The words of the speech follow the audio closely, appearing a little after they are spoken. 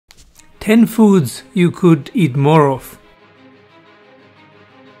10 foods you could eat more of.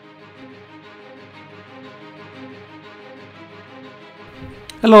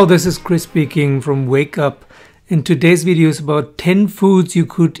 Hello, this is Chris speaking from Wake Up, and today's video is about 10 foods you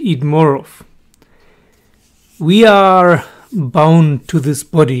could eat more of. We are bound to this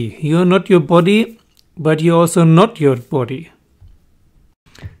body. You're not your body, but you're also not your body.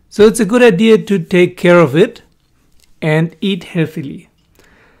 So it's a good idea to take care of it and eat healthily.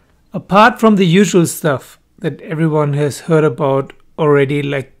 Apart from the usual stuff that everyone has heard about already,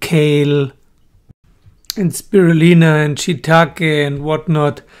 like kale and spirulina and shiitake and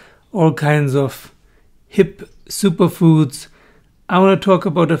whatnot, all kinds of hip superfoods, I want to talk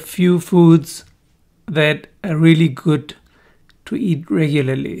about a few foods that are really good to eat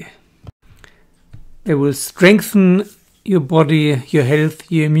regularly. They will strengthen your body, your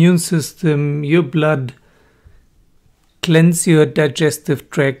health, your immune system, your blood, cleanse your digestive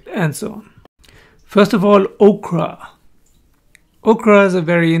tract, and so on. First of all, okra. Okra is a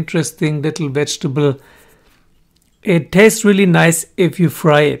very interesting little vegetable. It tastes really nice if you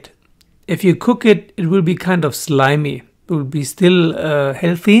fry it. If you cook it, it will be kind of slimy. It will be still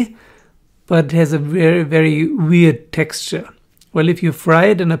healthy, but has a very, very weird texture. Well, if you fry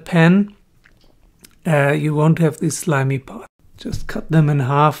it in a pan, you won't have this slimy part. Just cut them in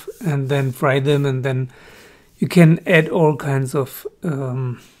half and then fry them, and then you can add all kinds of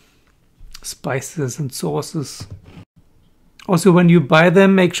spices and sauces. Also, when you buy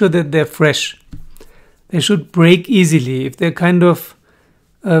them, make sure that they're fresh. They should break easily. If they're kind of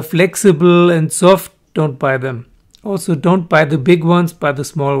flexible and soft, don't buy them. Also, don't buy the big ones, buy the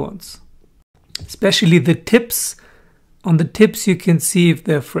small ones. Especially the tips. On the tips you can see if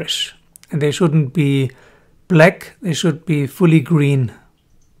they're fresh. And they shouldn't be black, they should be fully green.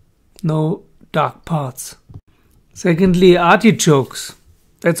 No dark parts. Secondly, artichokes.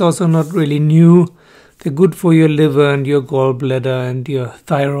 That's also not really new. They're good for your liver and your gallbladder and your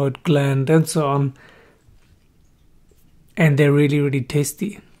thyroid gland and so on. And they're really, really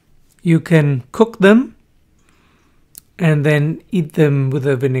tasty. You can cook them and then eat them with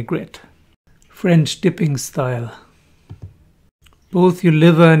a vinaigrette. French dipping style. Both your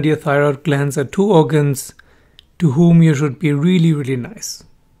liver and your thyroid glands are two organs to whom you should be really, really nice.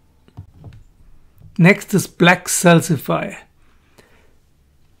 Next is black salsify.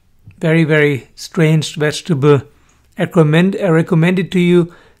 Very, very strange vegetable. I recommend it to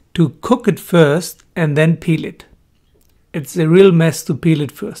you to cook it first and then peel it. It's a real mess to peel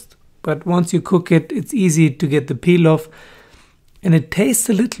it first. But once you cook it, it's easy to get the peel off. And it tastes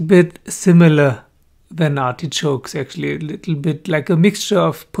a little bit similar than artichokes, actually. A little bit like a mixture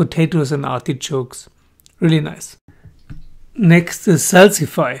of potatoes and artichokes. Really nice. Next is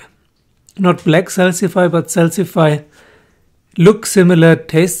salsify. Not black salsify, but salsify. Looks similar,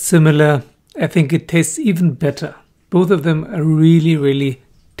 tastes similar. I think it tastes even better. Both of them are really, really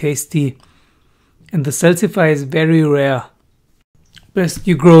tasty. And the salsify is very rare. Best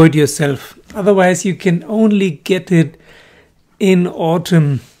you grow it yourself. Otherwise you can only get it in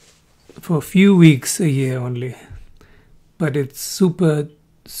autumn for a few weeks a year only. But it's super,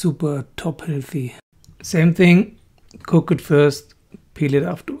 super top healthy. Same thing, cook it first, peel it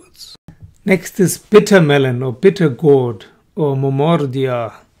afterwards. Next is bitter melon or bitter gourd or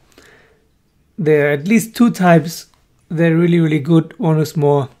momordia. There are at least two types. They're really, really good. One is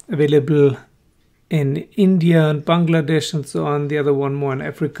more available in India and Bangladesh and so on. The other one more in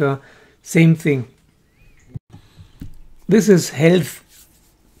Africa. Same thing. This is health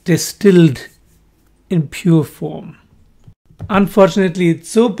distilled in pure form. Unfortunately, it's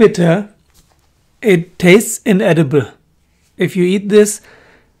so bitter, it tastes inedible. If you eat this,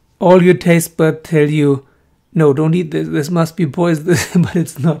 all your taste buds tell you, no, don't eat this, this must be poisonous, but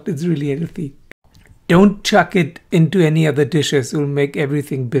it's not, it's really healthy. Don't chuck it into any other dishes, it will make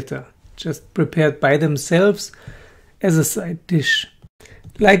everything bitter. Just prepared by themselves as a side dish.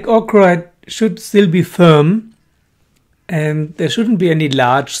 Like okra, it should still be firm, and there shouldn't be any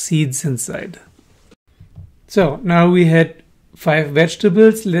large seeds inside. So now we had 5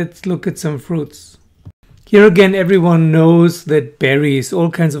 vegetables. Let's look at some fruits. Here again, everyone knows that berries, all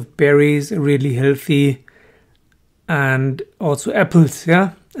kinds of berries, are really healthy. And also apples,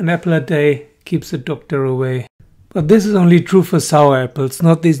 yeah? An apple a day keeps the doctor away. But this is only true for sour apples,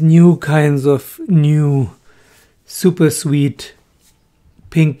 not these new kinds of new super sweet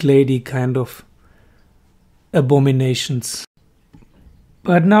pink lady kind of abominations.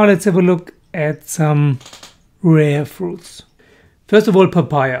 But now let's have a look at some rare fruits. First of all,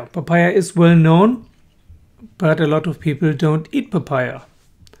 papaya. Papaya is well known, but a lot of people don't eat papaya.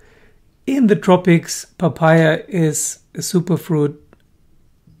 In the tropics, papaya is a superfruit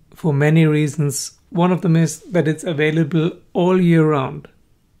for many reasons. One of them is that it's available all year round.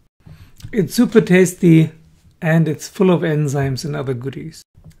 It's super tasty and it's full of enzymes and other goodies.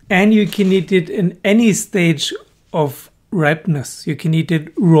 And you can eat it in any stage of ripeness. You can eat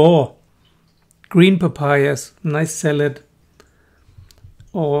it raw, green papayas, nice salad,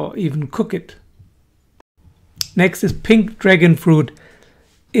 or even cook it. Next is pink dragon fruit.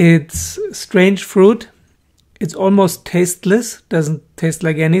 It's strange fruit. It's almost tasteless, doesn't taste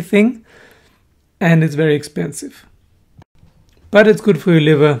like anything, and it's very expensive. But it's good for your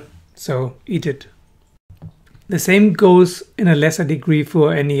liver, so eat it. The same goes in a lesser degree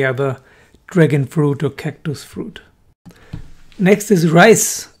for any other dragon fruit or cactus fruit. Next is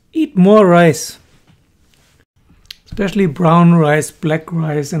rice. Eat more rice, especially brown rice, black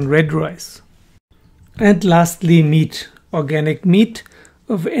rice, and red rice. And lastly, meat. Organic meat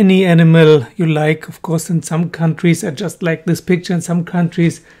of any animal you like. Of course, in some countries, I just like this picture, in some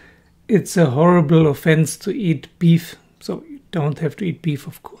countries it's a horrible offense to eat beef. So you don't have to eat beef,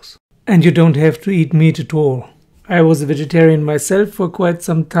 of course. And you don't have to eat meat at all. I was a vegetarian myself for quite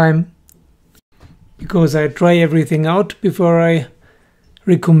some time, because I try everything out before I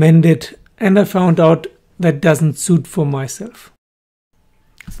recommend it, and I found out that doesn't suit for myself.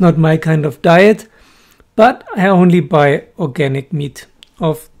 It's not my kind of diet, but I only buy organic meat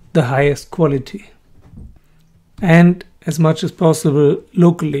of the highest quality, and as much as possible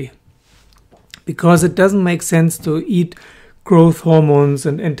locally, because it doesn't make sense to eat growth hormones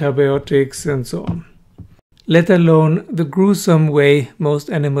and antibiotics and so on, let alone the gruesome way most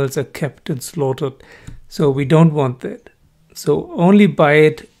animals are kept and slaughtered. So we don't want that. So only buy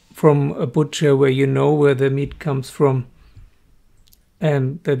it from a butcher where you know where the meat comes from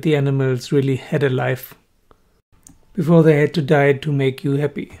and that the animals really had a life before they had to die to make you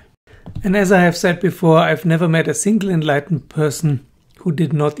happy. And as I have said before, I've never met a single enlightened person who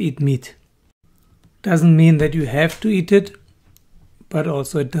did not eat meat. Doesn't mean that you have to eat it, but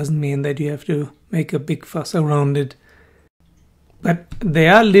also it doesn't mean that you have to make a big fuss around it. But they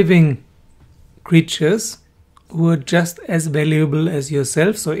are living creatures who are just as valuable as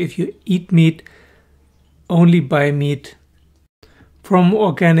yourself. So if you eat meat, only buy meat from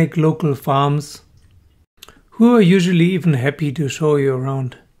organic local farms, who are usually even happy to show you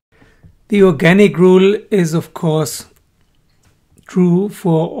around. The organic rule is, of course, true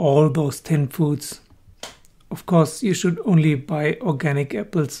for all those 10 foods. Of course, you should only buy organic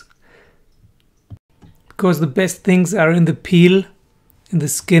apples, because the best things are in the peel, in the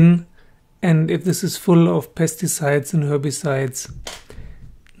skin, and if this is full of pesticides and herbicides,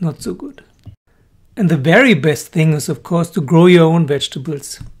 not so good. And the very best thing is, of course, to grow your own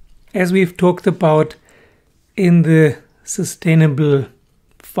vegetables. As we've talked about in the sustainable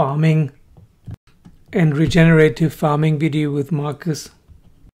farming and regenerative farming video with Marcus,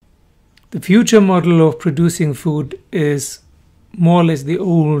 the future model of producing food is more or less the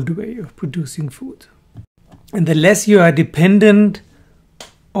old way of producing food. And the less you are dependent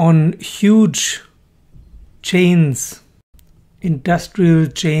on huge chains, industrial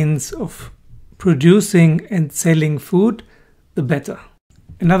chains of producing and selling food, the better.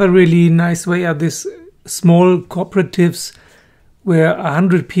 Another really nice way are these small cooperatives where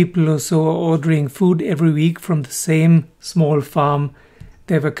 100 people or so are ordering food every week from the same small farm.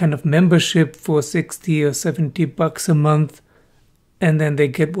 They have a kind of membership for 60 or 70 bucks a month, and then they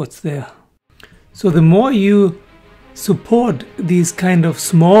get what's there. So the more you support these kind of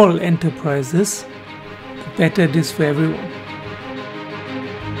small enterprises, the better it is for everyone.